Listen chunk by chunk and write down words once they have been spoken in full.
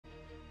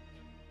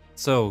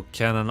So,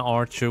 can an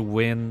archer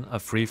win a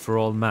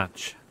free-for-all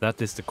match?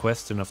 That is the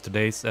question of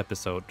today's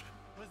episode.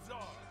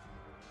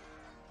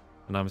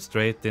 And I'm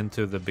straight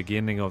into the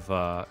beginning of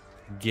a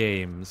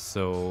game,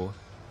 so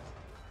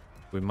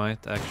we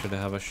might actually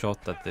have a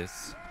shot at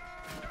this.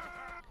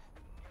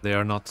 They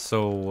are not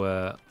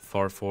so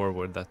far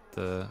forward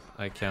that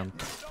I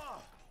can't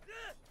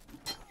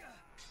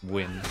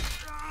win.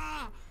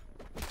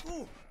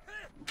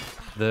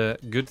 The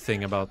good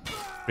thing about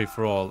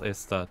free-for-all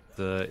is that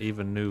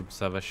even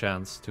noobs have a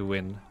chance to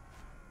win.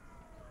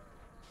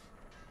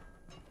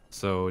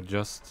 So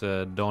just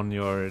don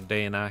your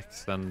Dane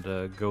axe and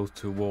go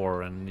to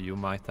war and you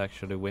might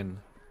actually win.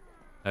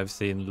 I've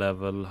seen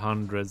level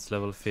 100s,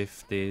 level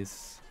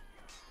 50s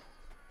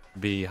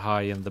be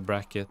high in the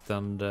bracket,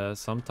 and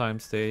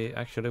sometimes they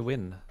actually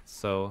win.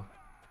 So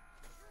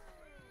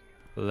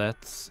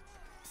let's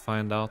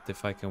find out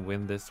if I can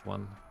win this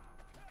one.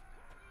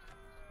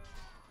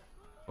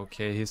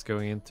 Okay, he's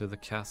going into the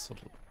castle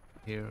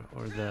here,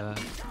 or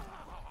the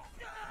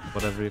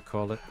whatever you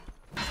call it.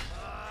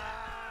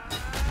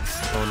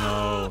 Oh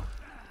no,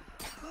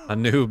 a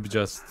noob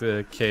just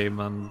came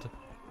and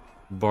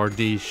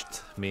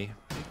bardished me.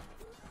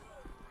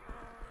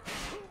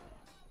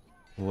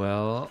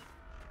 Well,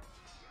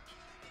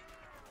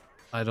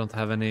 I don't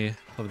have any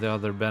of the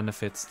other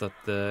benefits that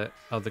the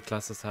other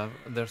classes have.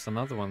 There's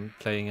another one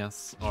playing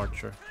as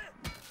archer.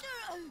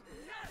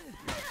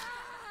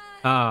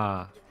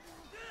 Ah,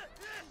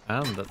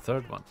 and the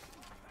third one.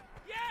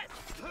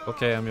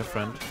 Okay, I'm your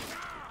friend.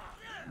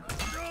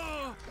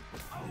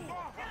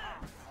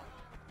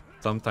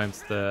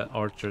 Sometimes the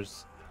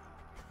archers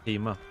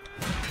team up.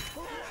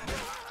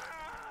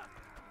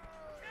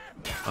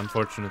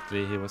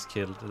 Unfortunately, he was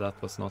killed.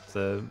 That was not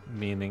the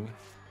meaning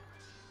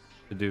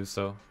to do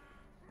so.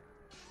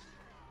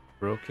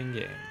 Broken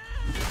game.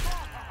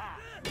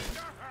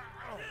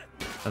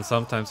 And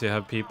sometimes you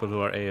have people who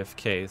are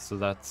AFK, so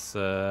that's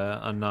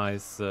a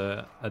nice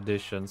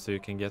addition, so you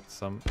can get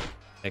some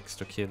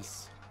extra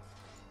kills.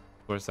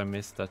 Of course, I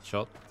missed that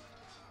shot.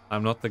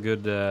 I'm not a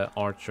good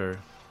archer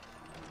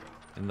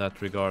in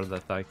that regard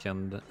that I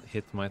can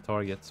hit my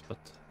targets, but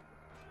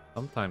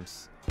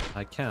sometimes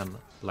I can,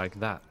 like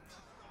that.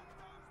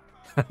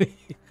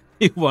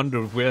 You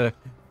wonder where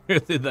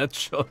did that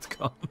shot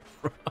come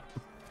from?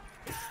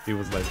 He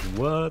was like,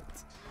 what?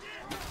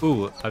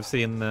 Ooh, I've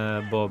seen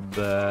Bob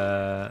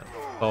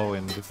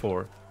Bowen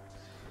before.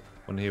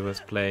 When he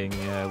was playing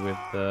with...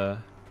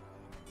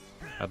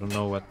 I don't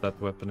know what that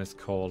weapon is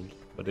called,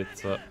 but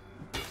it's a...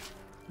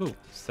 Ooh,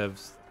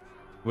 Sev's...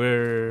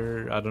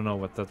 I don't know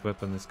what that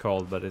weapon is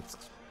called, but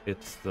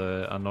it's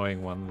the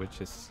annoying one,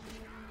 which is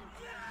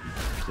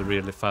the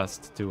really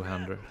fast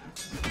two-hander.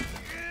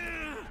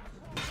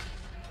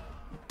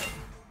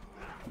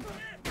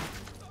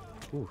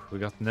 Ooh, we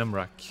got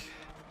Nemrak.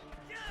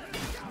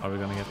 Are we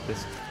gonna get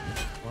this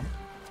one?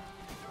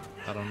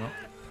 I don't know.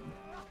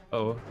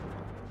 Uh-oh.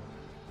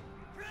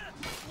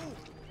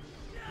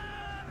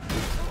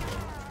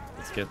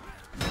 Let's get...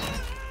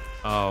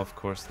 Oh, of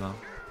course now.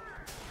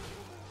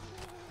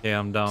 Yeah,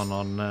 I'm down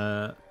on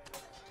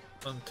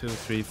 1, 2,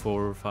 3,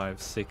 4, 5,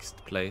 6th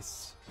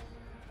place.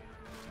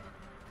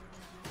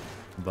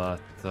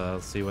 But I'll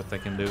see what I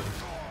can do.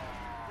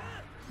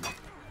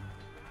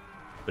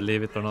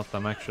 Believe it or not,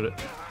 I'm actually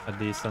a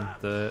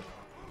decent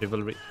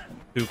Chivalry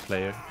 2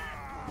 player.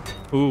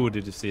 Ooh,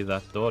 did you see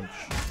that dodge?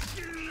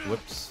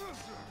 Whoops.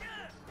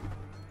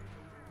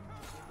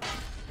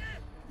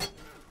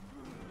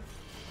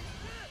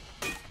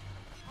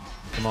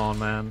 Come on,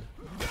 man.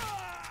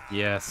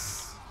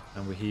 Yes.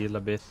 And we heal a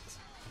bit,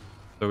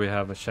 so we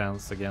have a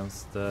chance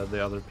against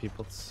the other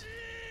peoples.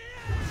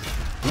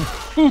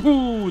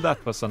 Ooh,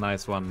 that was a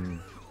nice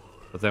one.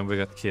 But then we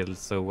got killed,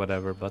 so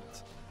whatever.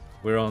 But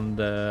we're on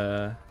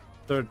the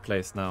 3rd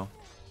place now.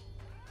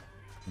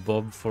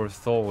 Bob for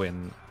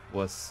Thorwin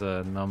was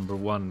number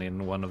 1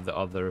 in one of the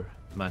other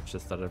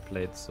matches that I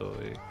played, so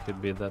it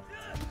could be that.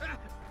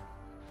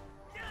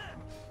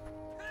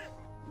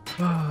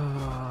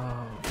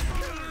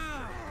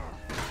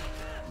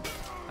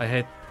 I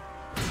hate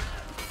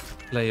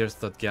players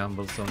that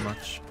gamble so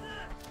much.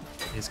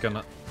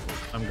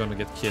 I'm gonna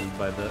get killed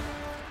by the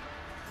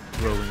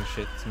throwing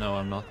shit. No,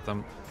 I'm not.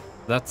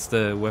 That's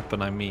the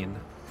weapon I mean,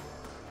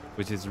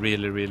 which is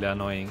really, really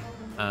annoying.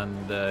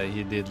 And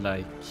he did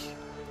like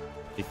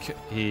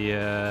he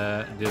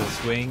did a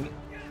swing,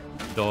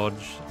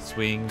 dodge,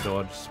 swing,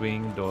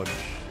 dodge,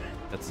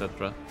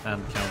 etc.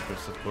 And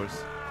counters, of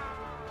course.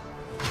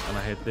 And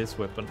I hate this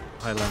weapon,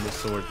 Highlander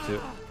sword too.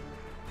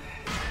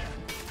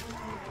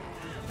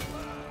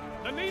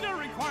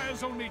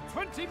 Only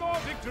 20 more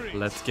victories.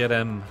 Let's get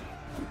him.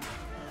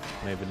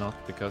 Maybe not,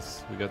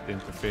 because we got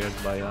interfered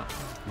by a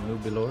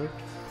newbie lord.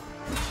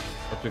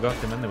 But we got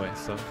him anyway,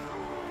 so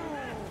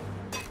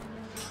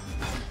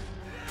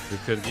we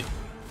could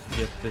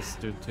get this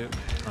dude too,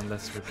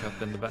 unless we're cut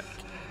in the back.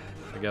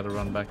 I gotta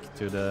run back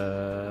to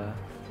the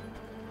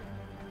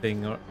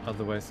thing, or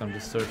otherwise I'm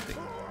deserting.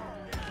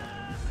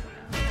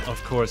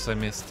 Of course I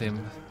missed him.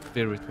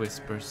 Spirit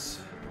Whispers.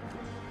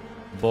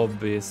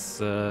 Bob is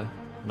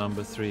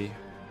number 3.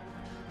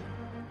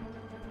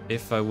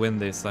 If I win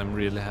this, I'm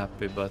really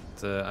happy, but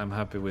I'm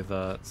happy with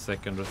a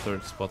 2nd or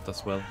 3rd spot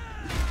as well.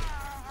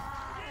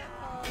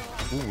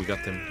 Ooh, we got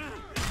him.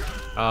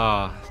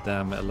 Ah,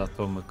 damn,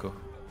 Elatomiko.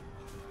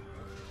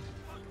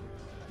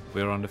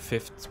 We're on the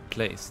 5th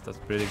place. That's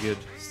pretty good.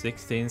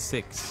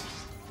 16-6.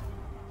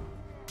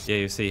 Yeah,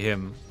 you see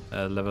him.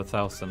 Level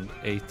 1000.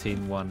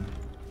 18-1.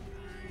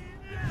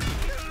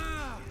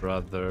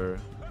 Brother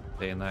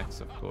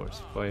Danax, of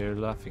course. Why are you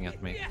laughing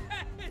at me?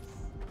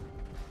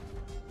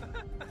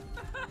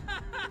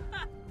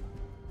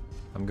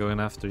 I'm going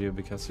after you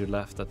because you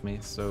laughed at me,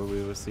 so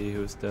we will see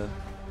who's the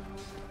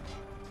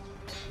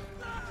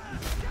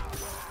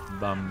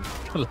bum.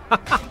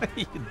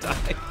 You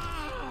died.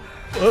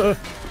 Ooh.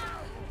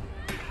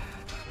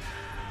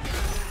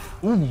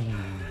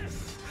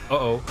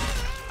 Uh-oh.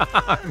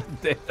 I'm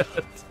dead.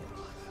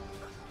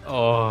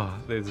 Oh,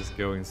 this is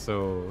going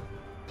so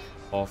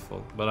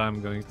awful. But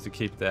I'm going to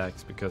keep the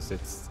axe because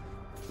it's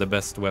the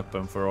best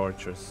weapon for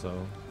archers,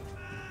 so...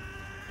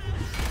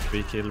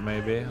 3 kill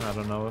maybe, I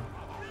don't know.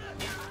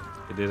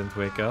 He didn't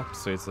wake up,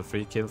 so it's a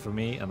free kill for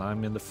me, and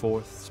I'm in the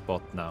 4th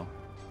spot now.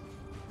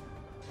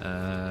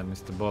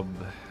 Mr. Bob,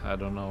 I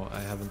don't know, I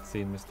haven't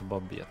seen Mr.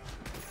 Bob yet.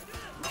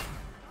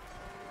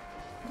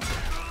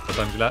 But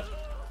I'm glad...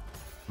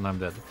 And I'm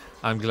dead.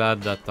 I'm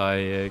glad that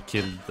I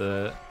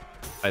killed...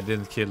 I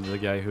didn't kill the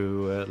guy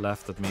who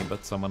laughed at me,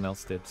 but someone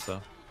else did,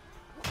 so...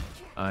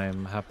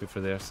 I'm happy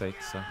for their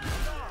sake, so...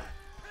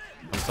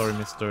 I'm sorry,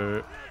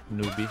 Mr.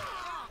 Newbie,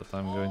 but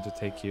I'm going to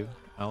take you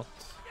out.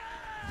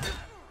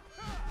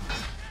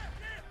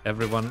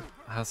 Everyone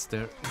has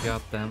their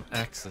goddamn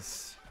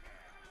axes.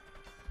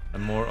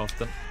 And more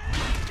often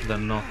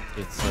than not,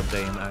 it's a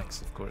Dane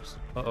axe, of course.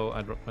 Uh-oh,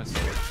 I dropped my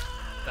sword.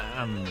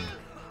 Damn!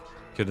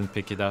 Couldn't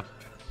pick it up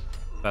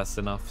fast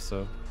enough,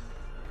 so...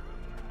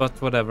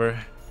 But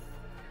whatever.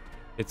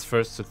 It's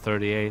 1st to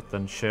 38,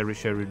 and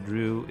Sherry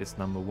Drew is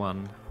number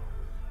 1.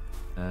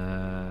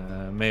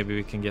 Maybe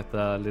we can get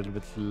a little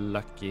bit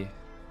lucky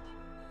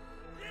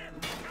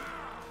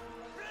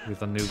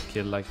with a noob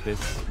kill like this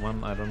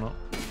one, I don't know.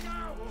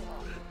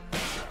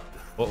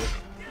 Uh oh.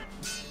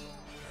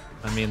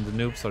 I mean, the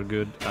noobs are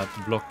good at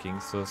blocking,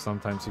 so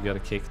sometimes you gotta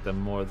kick them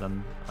more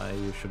than I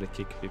usually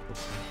kick people.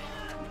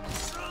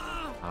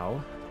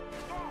 Ow.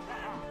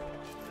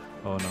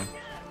 Oh no.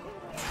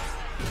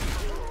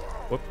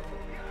 Whoop.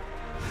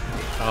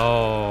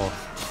 Oh.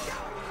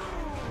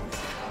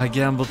 I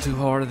gambled too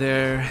hard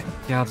there.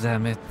 God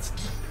damn it.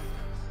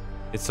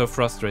 It's so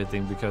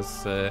frustrating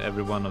because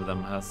every one of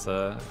them has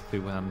a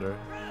 2-hander,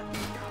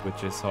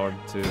 which is hard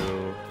to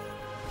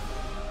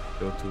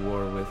go to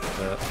war with.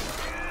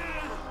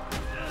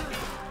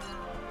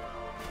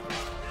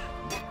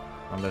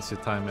 Unless you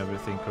time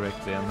everything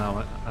correctly, and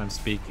now I'm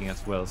speaking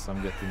as well, so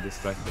I'm getting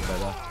distracted by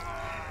that.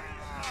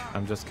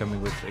 I'm just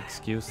coming with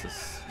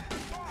excuses.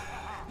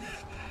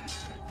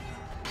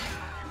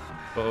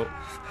 Oh,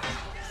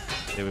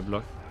 here we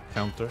block.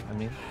 Counter, I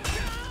mean.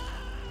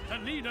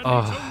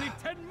 Oh. Only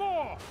 10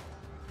 more.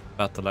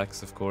 Battle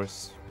axe, of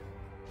course.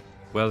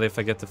 Well, if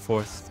I get the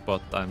 4th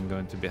spot, I'm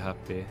going to be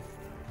happy.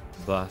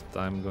 But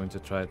I'm going to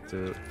try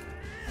to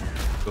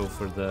go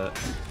for the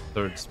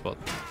 3rd spot.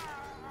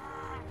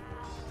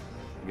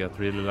 Got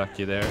really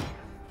lucky there.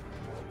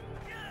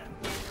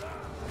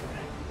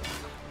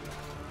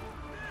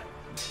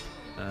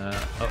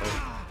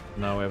 Uh-oh.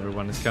 Now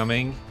everyone is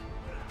coming.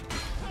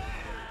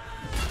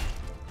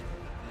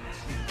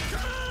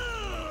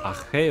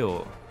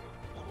 Acheo.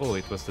 Oh,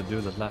 it was the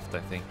dude that left,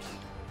 I think.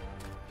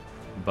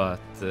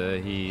 But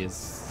he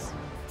is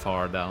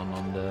far down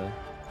on the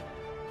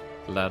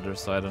ladder,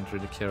 so I don't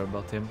really care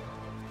about him.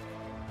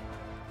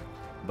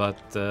 But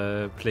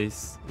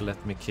please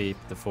let me keep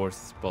the 4th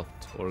spot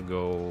or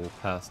go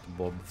past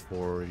Bob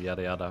for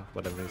yada yada,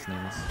 whatever his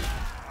name is.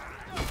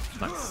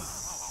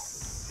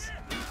 Nice.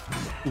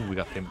 Ooh, we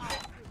got him.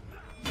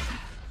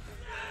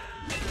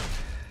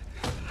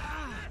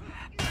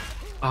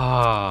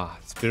 Ah,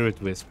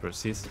 Spirit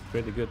Whispers. He's a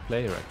pretty good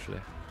player,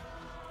 actually.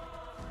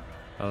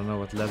 I don't know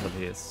what level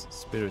he is.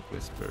 Spirit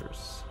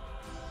Whispers.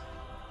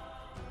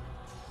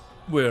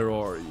 Where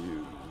are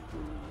you?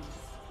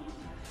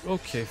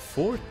 Okay,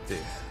 40.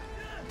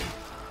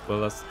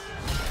 Well, that's...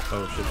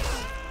 Oh shit,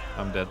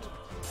 I'm dead.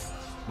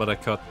 But I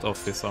cut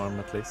off his arm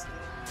at least.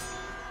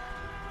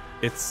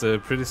 It's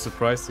pretty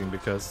surprising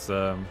because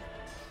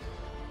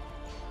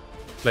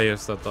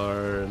players that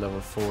are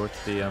level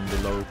 40 and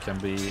below can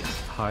be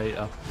high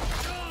up.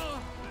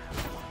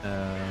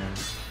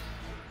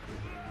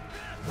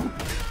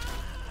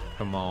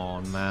 Come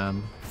on,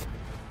 man.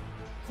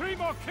 3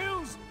 more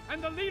kills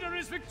and the leader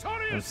is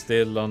victorious. I'm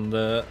still on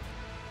the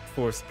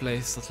 4th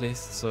place at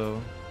least,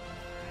 so...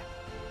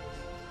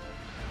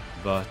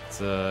 But,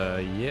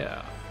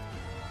 yeah.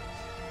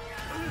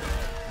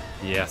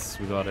 Yes,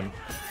 we got him.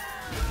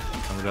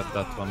 And we got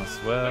that one as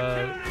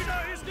well.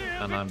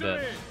 And I'm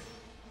dead.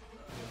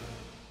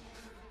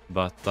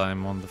 But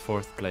I'm on the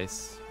 4th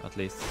place, at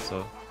least,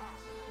 so...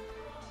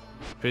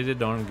 Pretty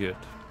darn good.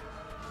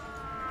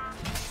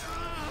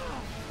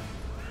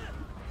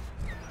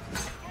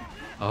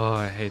 Oh,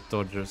 I hate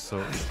dodgers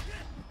so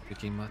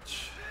freaking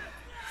much.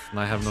 And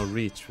I have no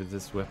reach with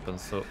this weapon,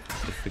 so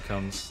it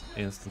becomes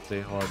instantly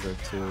harder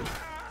to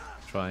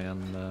try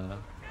and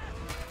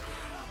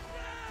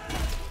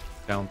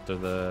counter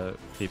the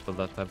people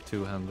that have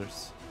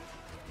two-handers.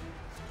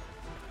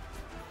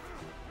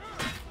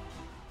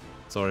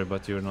 Sorry,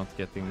 but you're not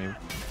getting me.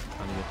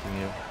 I'm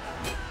getting you.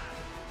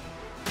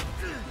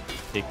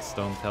 Kicks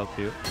don't help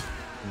you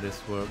in this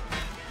world.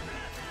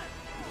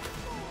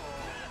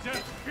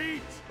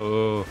 Defeat!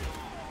 Oh.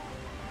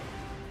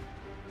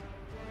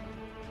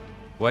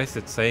 Why is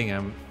it saying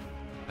I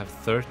have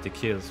 30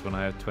 kills when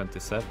I have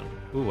 27?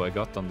 Ooh, I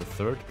got on the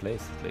 3rd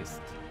place at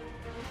least.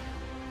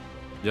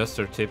 Just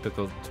your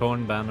typical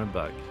torn banner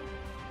bug.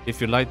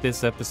 If you like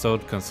this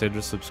episode,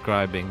 consider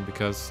subscribing,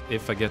 because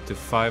if I get to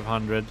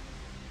 500,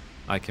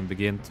 I can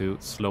begin to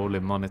slowly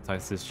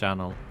monetize this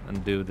channel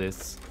and do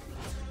this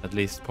at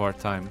least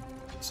part-time.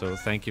 So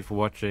thank you for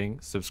watching,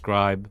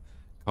 subscribe,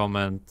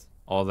 comment,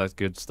 all that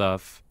good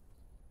stuff,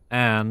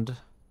 and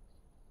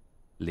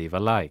leave a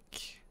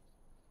like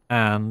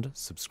and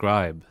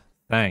subscribe.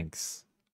 Thanks.